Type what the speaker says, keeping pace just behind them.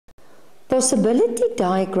Possibility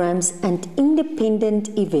diagrams and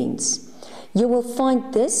independent events. You will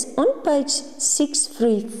find this on page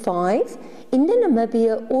 635 in the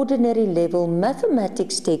Namibian Ordinary Level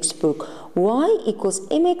Mathematics textbook, Y equals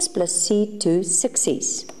mx plus c to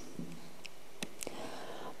success.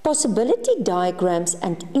 Possibility diagrams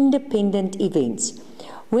and independent events.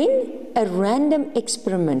 When a random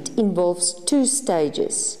experiment involves two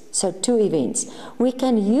stages, so two events, we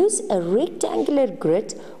can use a rectangular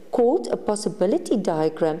grid called a possibility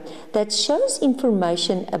diagram that shows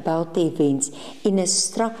information about the events in a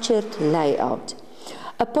structured layout.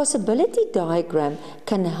 A possibility diagram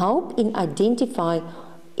can help in identifying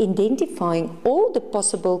all the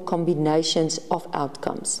possible combinations of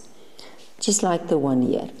outcomes, just like the one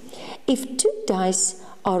here. If two dice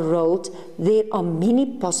are rolled, there are many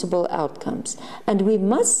possible outcomes, and we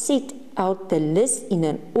must set out the list in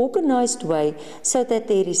an organized way so that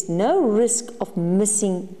there is no risk of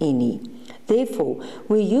missing any. Therefore,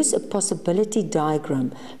 we use a possibility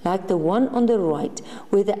diagram like the one on the right,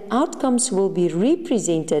 where the outcomes will be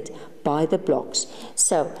represented by the blocks.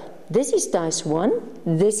 So this is dice 1,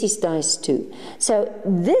 this is dice 2. So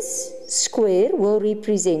this square will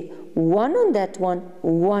represent 1 on that one,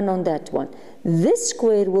 1 on that one. This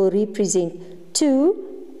square will represent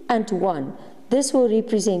 2 and 1. This will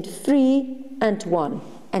represent 3 and 1,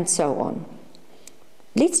 and so on.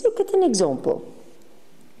 Let's look at an example.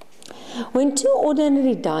 When two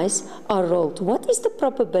ordinary dice are rolled, what is the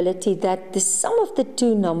probability that the sum of the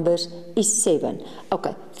two numbers is 7?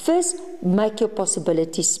 Okay, first make your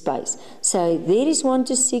possibility space. So there is 1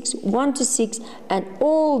 to 6, 1 to 6, and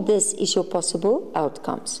all this is your possible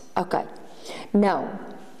outcomes. Okay, now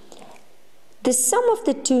the sum of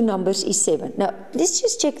the two numbers is 7. Now, let's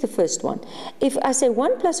just check the first one. If I say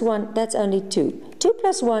 1 plus 1, that's only 2. 2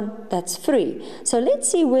 plus 1, that's 3. So let's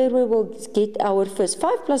see where we will get our first.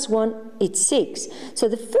 5 plus 1, it's 6. So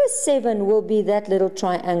the first 7 will be that little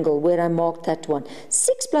triangle where I marked that one.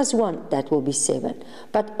 6 plus 1, that will be 7.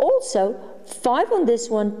 But also, 5 on this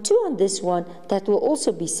one, 2 on this one, that will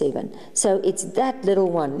also be 7. So it's that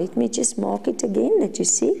little one. Let me just mark it again, let you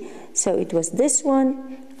see. So it was this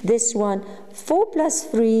one, 4 plus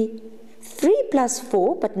 3, 3 plus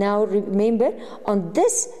 4, but now remember, on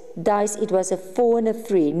this dice it was a 4 and a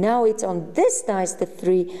 3. Now it's on this dice the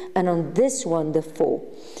 3, and on this one the 4.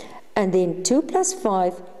 And then 2 plus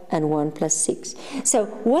 5 and 1 plus 6. So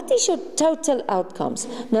what is your total outcomes?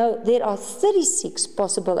 Now there are 36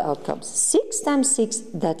 possible outcomes. 6 times 6,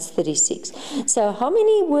 that's 36. So how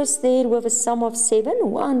many was there with a sum of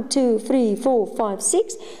 7? 1, 2, 3, 4, 5,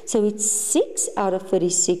 6. So it's 6 out of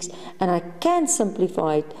 36, and I can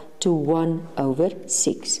simplify it to 1 over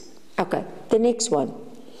 6. Okay, the next one.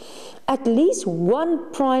 At least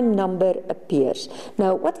one prime number appears.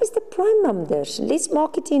 Now what is the prime numbers? Let's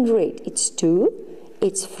mark it in red. It's 2.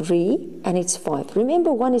 It's 3 and it's 5.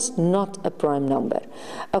 Remember, 1 is not a prime number.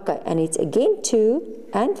 Okay, and it's again 2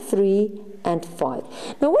 and 3 and 5.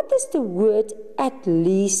 Now, what does the word at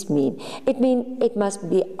least mean? It means it must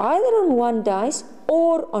be either on one dice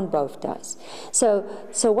or on both dice. So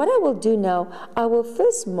what I will do now, I will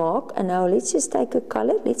first mark, and now let's just take a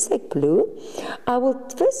color. Let's take blue. I will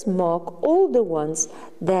first mark all the ones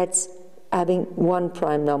that's having one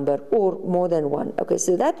prime number or more than one. Okay,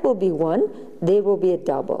 so that will be 1. There will be a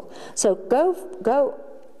double. So go.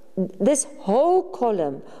 This whole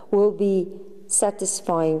column will be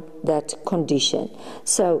satisfying that condition.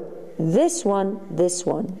 So this one.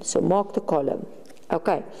 So mark the column.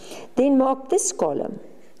 Okay, then mark this column.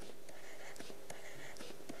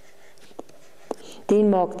 Then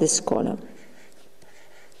mark this column.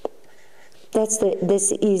 That's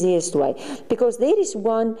the easiest way, because there is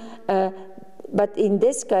one, but in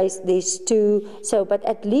this case there's 2. So, but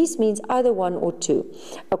at least means either 1 or 2.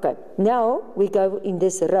 Okay, now we go in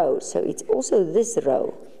this row. So it's also this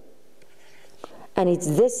row, and it's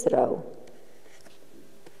this row,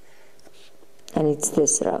 and it's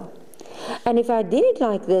this row. And if I did it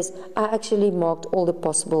like this, I actually marked all the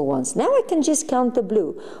possible ones. Now I can just count the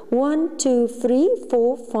blue. 1, 2, 3,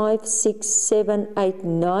 4, 5, 6, 7, 8,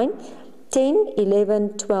 9. 10,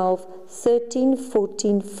 11, 12, 13,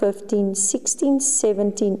 14, 15, 16,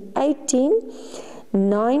 17, 18,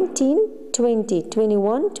 19, 20,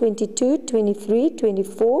 21, 22, 23,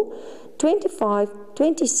 24, 25,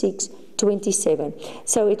 26, 27.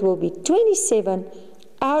 So it will be 27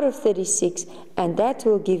 out of 36, and that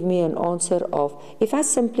will give me an answer of, if I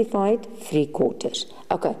simplify it, 3/4.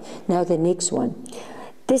 Okay, now the next one.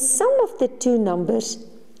 The sum of the two numbers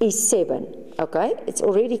is 7. Okay, it's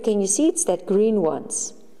already, can you see, it's that green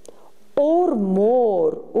ones. or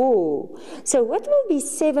more. Oh, so what will be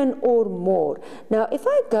 7 or more? Now, if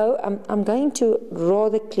I go, I'm going to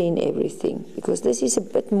rather clean everything because this is a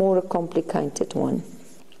bit more a complicated one.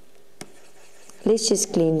 Let's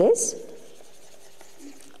just clean this.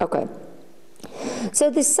 Okay. So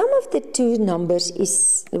the sum of the two numbers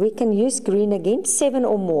is, we can use green again, 7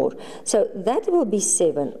 or more. So that will be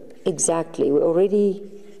 7, exactly. We already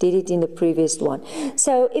did it in the previous one.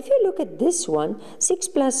 So if you look at this one, 6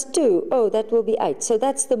 plus 2, oh, that will be 8. So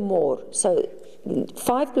that's the more. So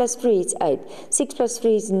 5 plus 3 is 8. 6 plus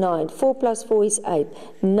 3 is 9. 4 plus 4 is 8.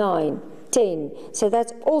 9. 10. So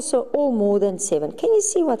that's also all more than 7. Can you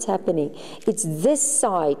see what's happening? It's this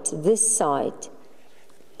side, this side.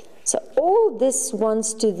 So all this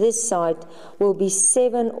ones to this side will be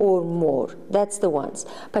 7 or more. That's the ones.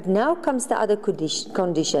 But now comes the other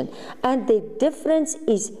condition. And the difference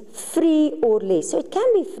is 3 or less. So it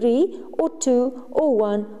can be 3 or 2 or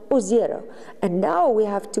 1 or 0. And now we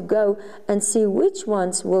have to go and see which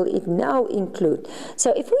ones will it now include.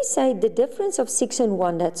 So if we say the difference of 6 and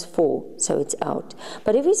 1, that's 4. So it's out.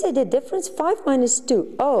 But if we say the difference 5 minus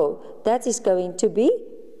 2, oh, that is going to be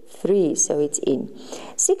 3, so it's in.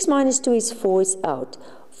 6 minus 2 is 4, it's out.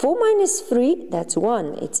 4 minus 3, that's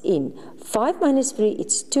 1, it's in. 5 minus 3,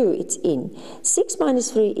 it's 2, it's in. 6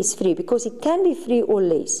 minus 3 is 3, because it can be 3 or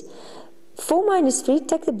less. 4 minus 3,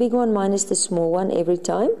 take the big one minus the small one every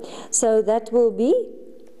time. So that will be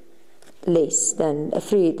less than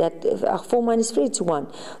 3. 4 minus 3, it's 1.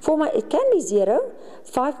 It can be 0.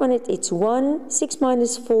 5 minus, it's 1. 6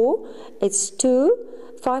 minus 4, it's 2.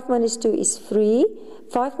 5 minus 2 is 3.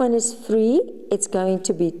 5 minus 3, it's going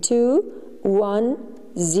to be 2, 1,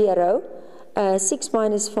 0. 6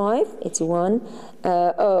 minus 5, it's 1.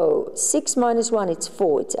 6 minus 1, it's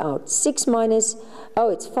 4, it's out. 6 minus,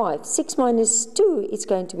 it's 5. 6 minus 2, it's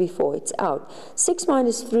going to be 4, it's out. 6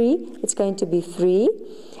 minus 3, it's going to be 3.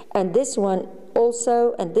 And this one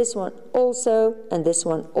also, and this one also, and this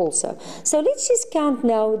one also. So let's just count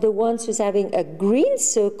now the ones who's having a green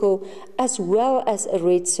circle as well as a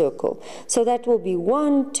red circle. So that will be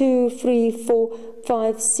 1, 2, 3, 4,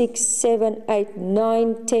 5, 6, 7, 8,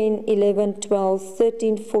 9, 10, 11, 12,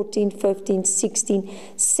 13, 14, 15, 16,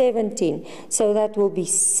 17. So that will be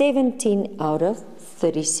 17 out of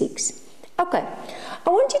 36. Okay, I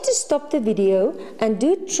want you to stop the video and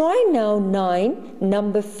try now 9,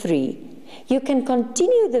 number 3. You can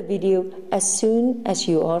continue the video as soon as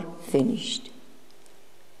you are finished.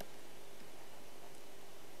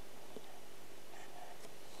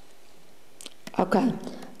 Okay,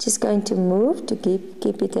 just going to move to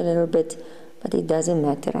keep it a little bit, but it doesn't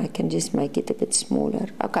matter. I can just make it a bit smaller.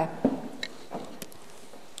 Okay,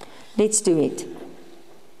 let's do it.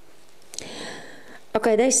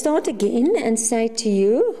 Okay, they start again and say to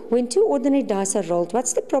you, when two ordinary dice are rolled,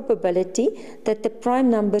 what's the probability that the prime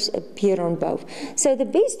numbers appear on both? So the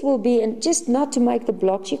best will be, and just not to make the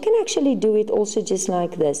blocks, you can actually do it also just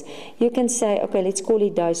like this. You can say, okay, let's call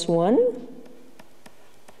it dice 1.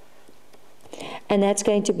 And that's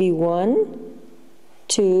going to be 1,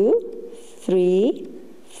 2, 3,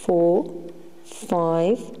 4,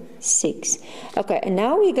 5, 6. Okay, and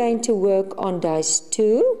now we're going to work on dice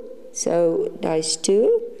 2. So dice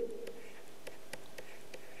 2.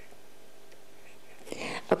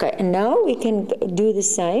 Okay, and now we can do the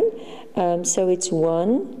same. So it's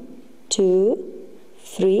 1, 2,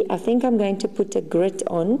 3. I think I'm going to put a grid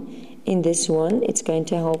on in this one. It's going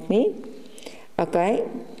to help me. Okay.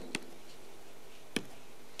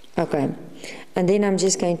 Okay. And then I'm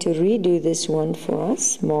just going to redo this one for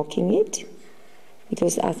us, marking it,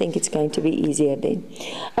 because I think it's going to be easier then.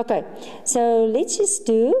 Okay, so let's just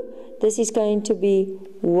do, this is going to be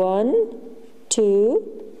 1,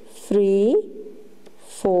 2, 3,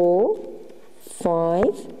 4,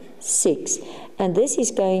 5, 6. And this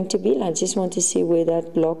is going to be, I just want to see where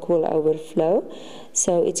that block will overflow.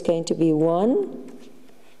 So it's going to be 1,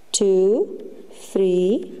 2,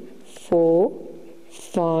 3, 4,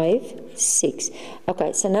 5, 6.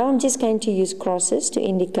 Okay, so now I'm just going to use crosses to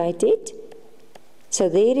indicate it. So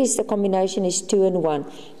there is the combination is 2 and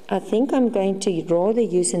 1. I think I'm going to rather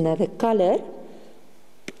use another color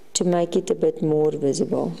to make it a bit more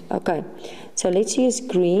visible. Okay, so let's use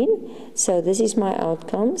green. So this is my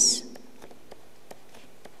outcomes.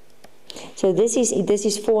 So this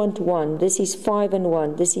is 4 and 1, this is 5 and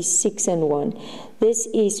 1, this is 6 and 1, this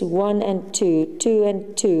is 1 and 2, 2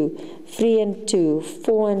 and 2, 3 and 2,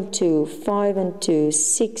 4 and 2, 5 and 2,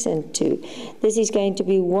 6 and 2. This is going to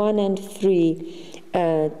be 1 and 3,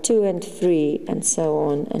 2 and 3, and so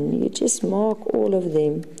on. And you just mark all of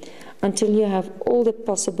them until you have all the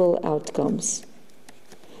possible outcomes.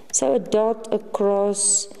 So a dot, a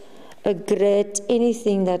cross, a grid,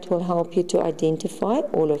 anything that will help you to identify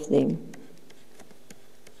all of them.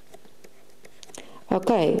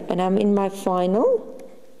 Okay, and I'm in my final.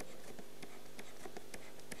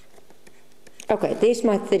 Okay, there's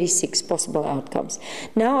my 36 possible outcomes.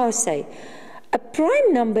 Now I'll say, a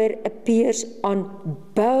prime number appears on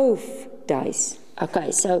both dice.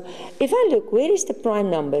 Okay, so if I look, where is the prime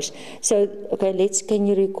numbers? So, okay, can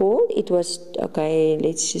you recall? It was, okay,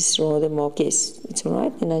 let's just draw the mark. Yes, it's all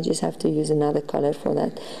right. Then I just have to use another color for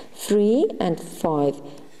that. 3 and 5.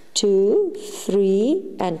 2,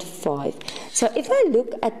 3, and 5. So if I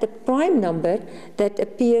look at the prime number that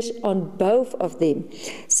appears on both of them,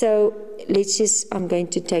 so I'm going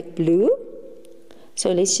to take blue.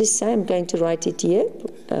 So let's just say I'm going to write it here,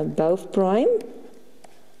 both prime.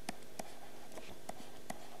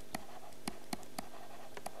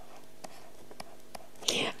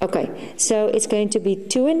 Okay, so it's going to be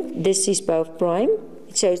 2 and this is both prime.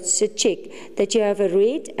 So check that you have a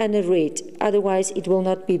red and a red, otherwise it will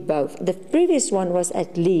not be both. The previous one was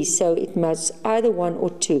at least, so it must either 1 or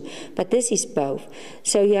 2, but this is both.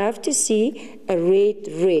 So you have to see a red,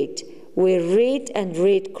 red, where red and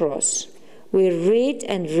red cross, where red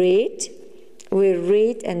and red, where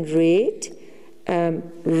red and red,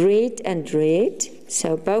 red and red,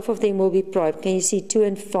 so both of them will be prime. Can you see 2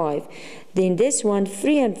 and 5? Then this one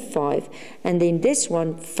 3 and 5, and then this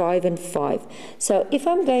one 5 and 5. So if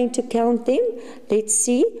I'm going to count them, let's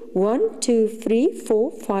see, 1, 2, 3,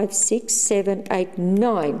 4, 5, 6, 7, 8,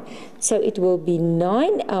 9. So it will be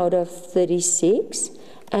 9 out of 36,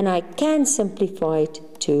 and I can simplify it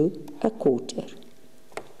to a quarter.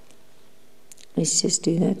 Let's just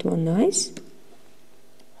do that one nice.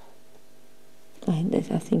 I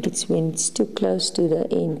think it's when it's too close to the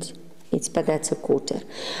end. But that's a quarter.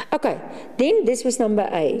 Okay, then this was number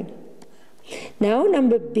A. Now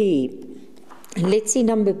number B. Let's see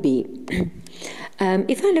number B.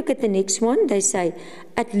 If I look at the next one, they say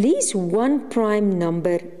at least one prime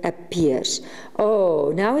number appears.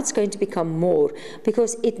 Oh, now it's going to become more,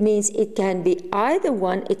 because it means it can be either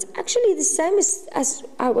one. It's actually the same as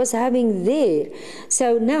I was having there.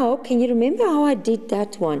 So now, can you remember how I did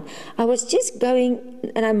that one? I was just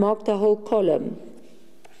going and I marked the whole column,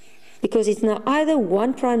 because it's now either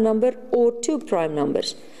one prime number or two prime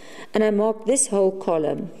numbers. And I mark this whole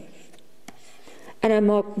column. And I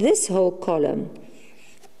mark this whole column.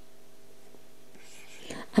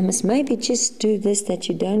 I must maybe just do this that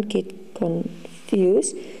you don't get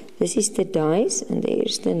confused. This is the dice, and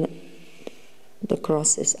there's the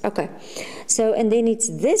crosses. Okay, so, and then it's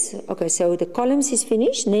this. Okay, so the columns is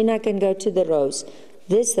finished, and then I can go to the rows.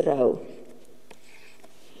 This row.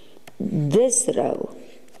 This row.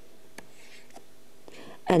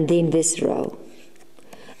 And then this row.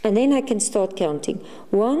 And then I can start counting.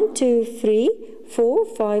 1, 2, 3, 4,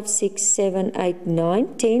 5, 6, 7, 8,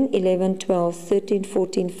 9, 10, 11, 12, 13,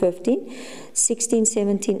 14, 15, 16,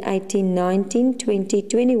 17, 18, 19, 20,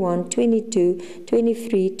 21, 22,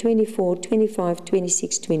 23, 24, 25,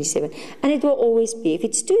 26, 27. And it will always be, if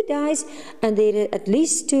it's two dice and there are at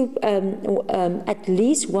least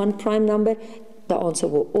one prime number, the answer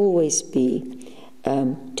will always be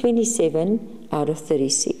 27 out of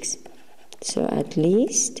 36. So at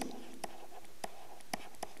least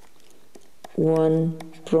one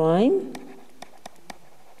prime.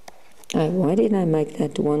 Why did I make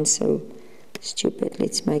that one so stupid?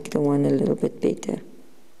 Let's make the one a little bit better.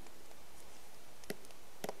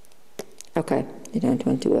 Okay, they don't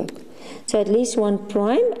want to work. So at least one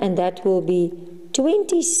prime, and that will be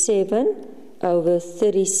 27 over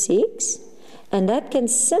 36, and that can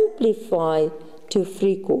simplify to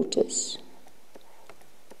 3/4.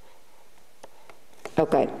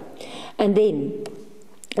 Okay, and then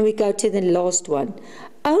we go to the last one.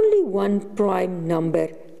 Only one prime number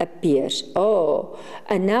appears. Oh,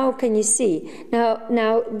 and now can you see?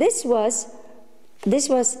 Now this was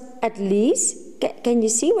at least. Can you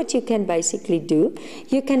see what you can basically do?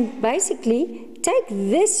 You can basically take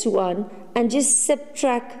this one and just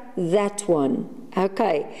subtract that one.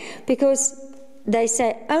 Okay, because they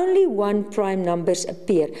say only one prime numbers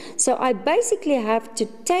appear. So I basically have to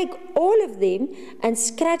take all of them and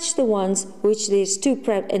scratch the ones which there's two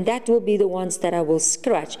prime, and that will be the ones that I will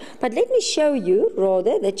scratch. But let me show you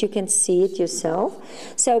rather that you can see it yourself.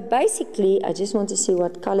 So basically, I just want to see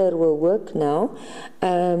what color will work now.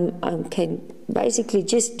 I can basically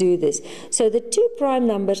just do this. So the two prime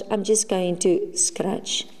numbers I'm just going to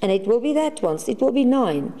scratch, and it will be that one. It will be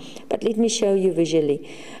 9. But let me show you visually.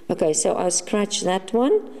 Okay, so I scratch that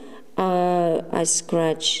one. I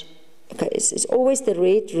scratch. Okay, it's always the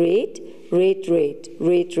red, red, red, red,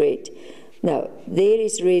 red, red. Now there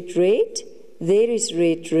is red, red. there is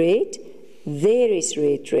red, red, there is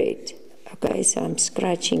red, red. Okay, so I'm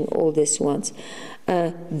scratching all this once.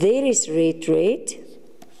 There is red, red,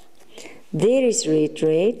 there is red,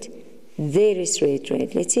 red, there is red,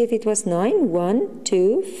 red. Let's see if it was 9. 1,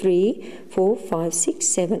 2, 3, 4, 5, 6,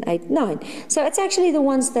 7, 8, 9. So it's actually the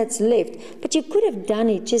ones that's left. But you could have done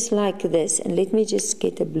it just like this. And let me just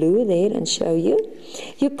get a blue there and show you.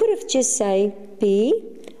 You could have just say P,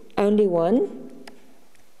 only one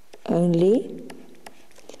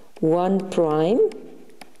prime.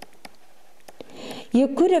 You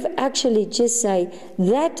could have actually just say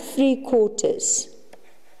that 3/4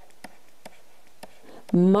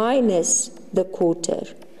 minus the quarter,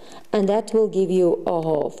 and that will give you a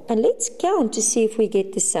half. And let's count to see if we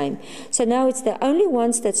get the same. So now it's the only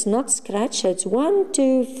ones that's not scratched. So it's 1,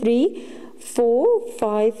 2, 3, 4,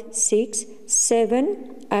 5, 6,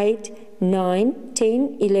 7, 8, 9,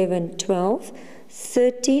 10, 11, 12,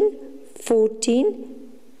 13, 14,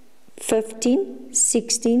 15,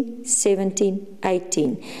 16, 17,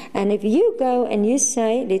 18. And if you go and you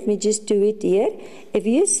say, let me just do it here, if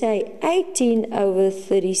you say 18 over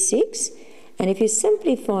 36, and if you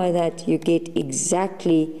simplify that, you get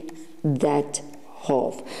exactly that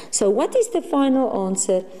half. So what is the final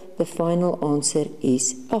answer? The final answer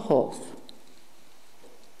is a half.